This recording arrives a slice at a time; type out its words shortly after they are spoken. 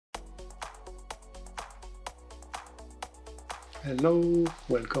Hello,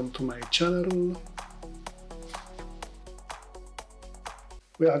 welcome to my channel.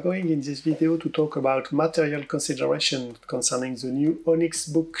 We are going in this video to talk about material consideration concerning the new Onyx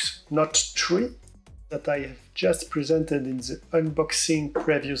Boox Note 3 that I have just presented in the unboxing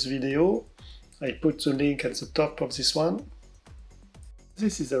previous video. I put the link at the top of this one.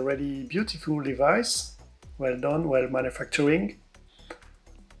 This is a really beautiful device, well done, well manufacturing.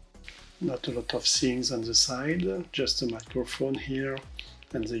 Not a lot of things on the side, just a microphone here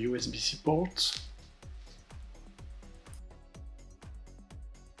and the USB-C port.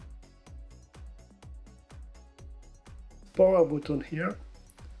 Power button here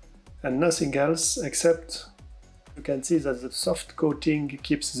and nothing else, except you can see that the soft coating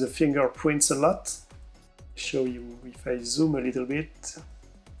keeps the fingerprints a lot. I'll show you if I zoom a little bit. You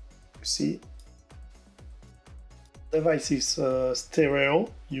see, the device is stereo.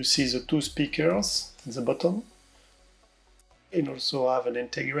 You see the two speakers at the bottom. And also have an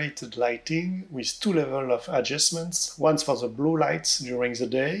integrated lighting with two levels of adjustments. One for the blue lights during the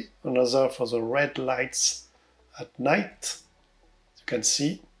day, another for the red lights at night. You can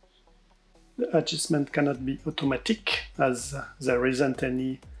see the adjustment cannot be automatic as there isn't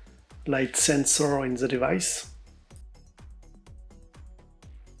any light sensor in the device.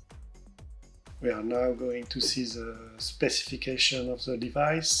 We are now going to see the specification of the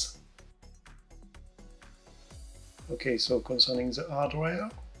device. Okay, so concerning the hardware,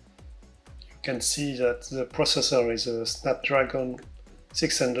 you can see that the processor is a Snapdragon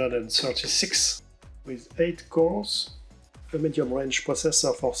 636 with 8 cores, a medium-range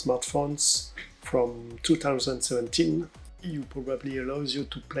processor for smartphones from 2017. It probably allows you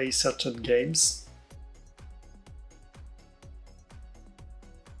to play certain games.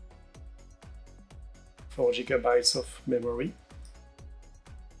 Four GB of memory,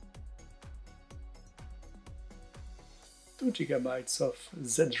 2 GB of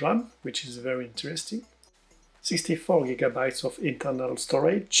ZRAM, which is very interesting, 64 GB of internal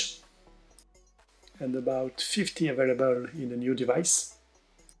storage, and about 50 available in the new device.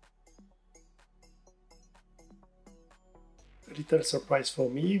 A little surprise for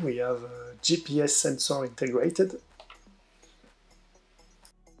me, we have a GPS sensor integrated.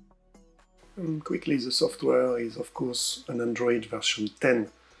 Quickly, the software is of course an Android version 10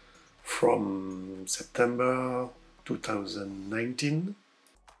 from September 2019.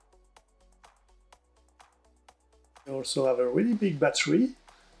 We also have a really big battery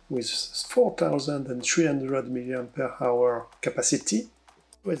with 4,300 mAh capacity.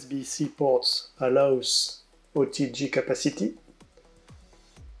 USB-C ports allows OTG capacity.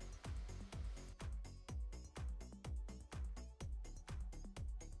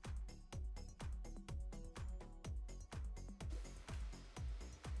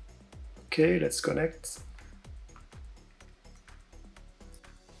 Okay, let's connect.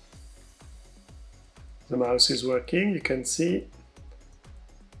 The mouse is working, you can see.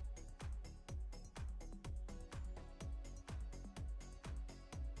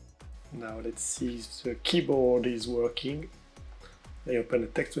 Now let's see if the keyboard is working. I open a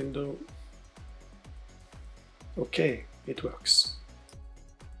text window. Okay, it works.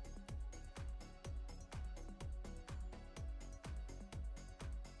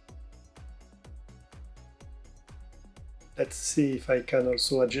 Let's see if I can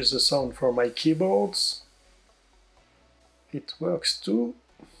also adjust the sound for my keyboards. It works too.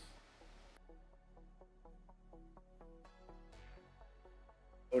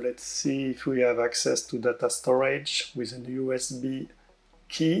 So let's see if we have access to data storage with an USB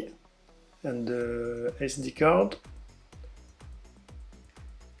key and the SD card.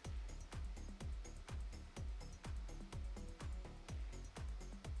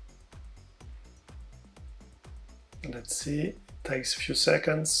 Let's see, it takes a few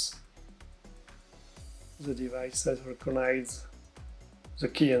seconds. The device has recognized the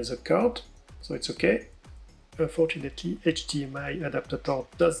key and the card, so it's okay. Unfortunately, HDMI adapter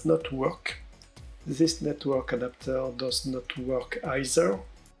does not work. This network adapter does not work either.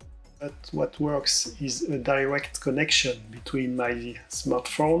 But what works is a direct connection between my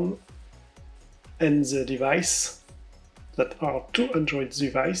smartphone and the device. That are two Android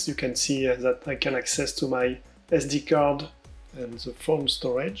devices. You can see that I can access to my SD card and the phone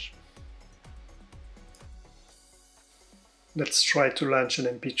storage. Let's try to launch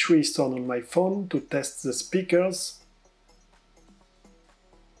an MP3 stored on my phone to test the speakers.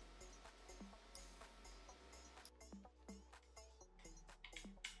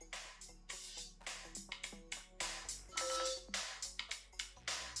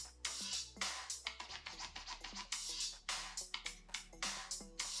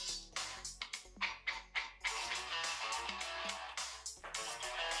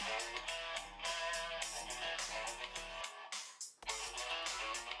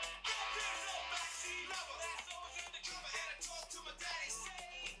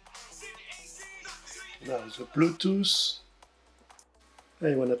 Now the Bluetooth.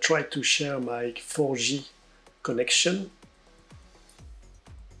 I want to try to share my 4G connection.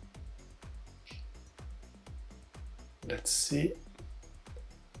 Let's see.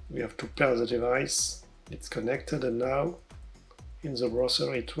 We have to pair the device. It's connected, and now in the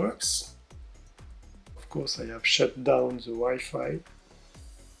browser it works. Of course, I have shut down the Wi-Fi.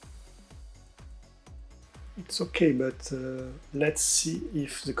 It's okay, but let's see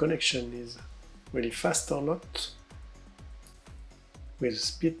if the connection is really fast or not. With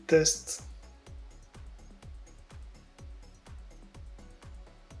speed test.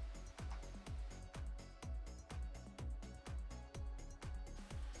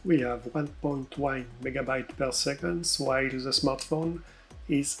 We have 1.1 megabyte per second, while the smartphone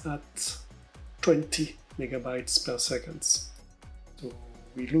is at 20 megabytes per second. So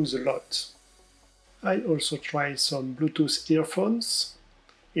we lose a lot. I also tried some Bluetooth earphones.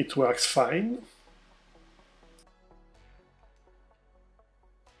 It works fine.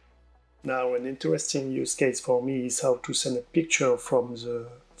 Now, an interesting use case for me is how to send a picture from the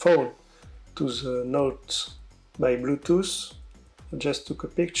phone to the Note by Bluetooth. I just took a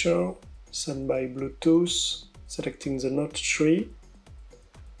picture, sent by Bluetooth, selecting the Note 3,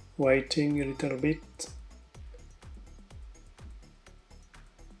 waiting a little bit.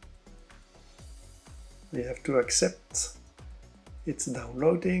 We have to accept. It's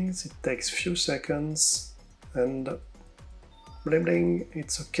downloading, it takes few seconds, and bling bling,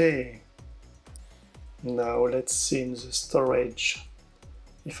 it's okay. Now let's see in the storage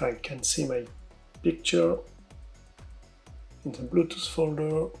if I can see my picture in the Bluetooth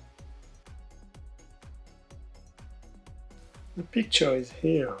folder. The picture is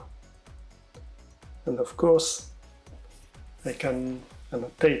here, and of course I can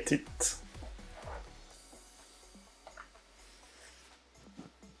annotate it.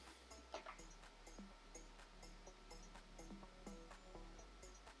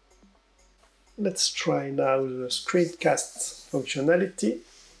 Let's try now the Screencast functionality.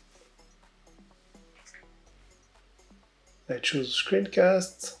 I choose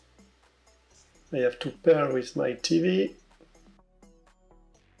Screencast. I have to pair with my TV.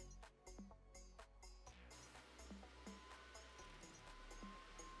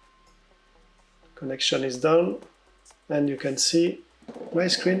 Connection is done, and you can see my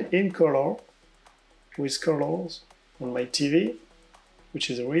screen in color with colors on my TV, which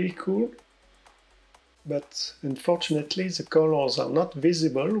is really cool. But unfortunately, the colors are not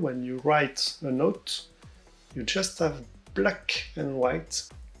visible when you write a note. You just have black and white.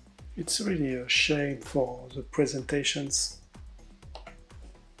 It's really a shame for the presentations.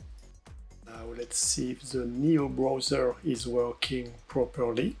 Now let's see if the Neo browser is working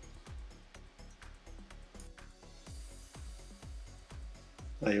properly.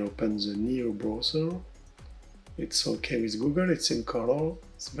 I open the Neo browser. It's okay with Google, it's in color,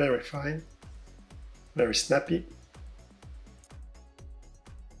 it's very fine. Very snappy.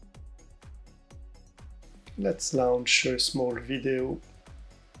 Let's launch a small video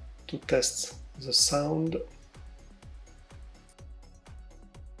to test the sound.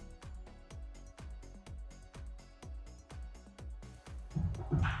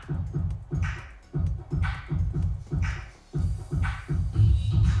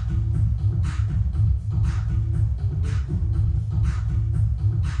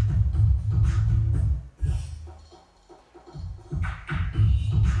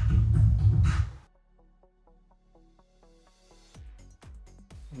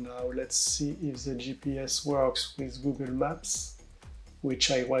 Now let's see if the GPS works with Google Maps,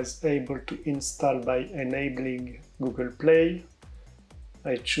 which I was able to install by enabling Google Play.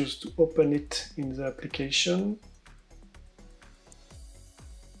 I choose to open it in the application.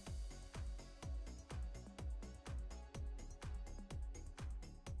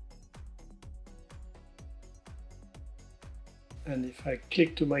 And if I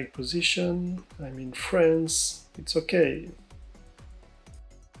click to my position, I'm in France, it's okay.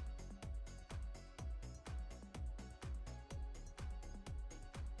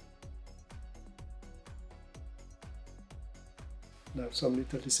 Now some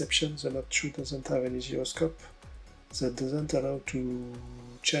little deception, the Note 2 doesn't have any gyroscope. That doesn't allow to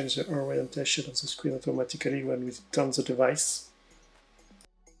change the orientation of the screen automatically when we turn the device.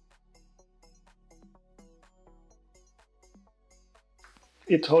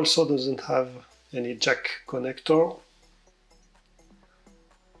 It also doesn't have any jack connector.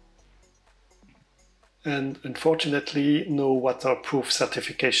 And unfortunately, no waterproof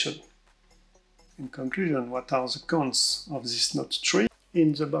certification. In conclusion, what are the cons of this Note 3?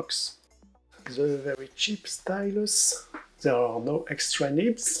 In the box, the very cheap stylus, there are no extra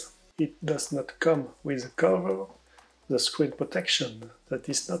nibs. it does not come with a cover, the screen protection that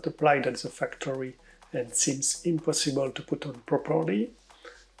is not applied at the factory and seems impossible to put on properly.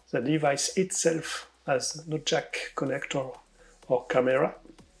 The device itself has no jack connector or camera.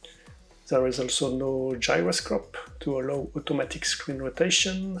 There is also no gyroscope to allow automatic screen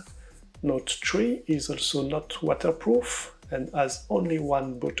rotation. Note 3 is also not waterproof and has only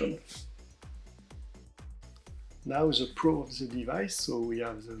one button. Now the pro of the device, so we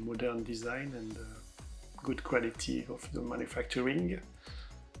have the modern design and good quality of the manufacturing,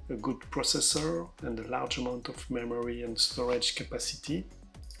 a good processor and a large amount of memory and storage capacity,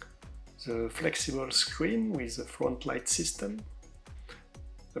 the flexible screen with a frontlight system,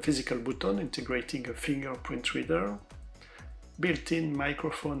 a physical button integrating a fingerprint reader, built-in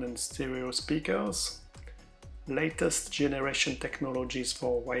microphone and stereo speakers, latest generation technologies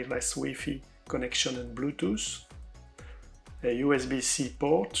for wireless Wi-Fi connection and Bluetooth, a USB-C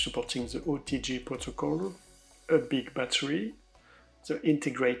port supporting the OTG protocol, a big battery, the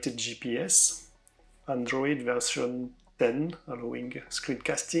integrated GPS, Android version 10 allowing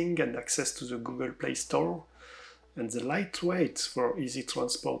screencasting and access to the Google Play Store, and the lightweight for easy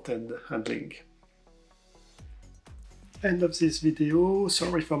transport and handling. End of this video.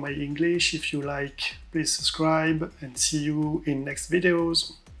 Sorry for my English. If you like, please subscribe and see you in next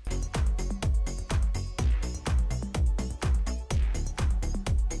videos.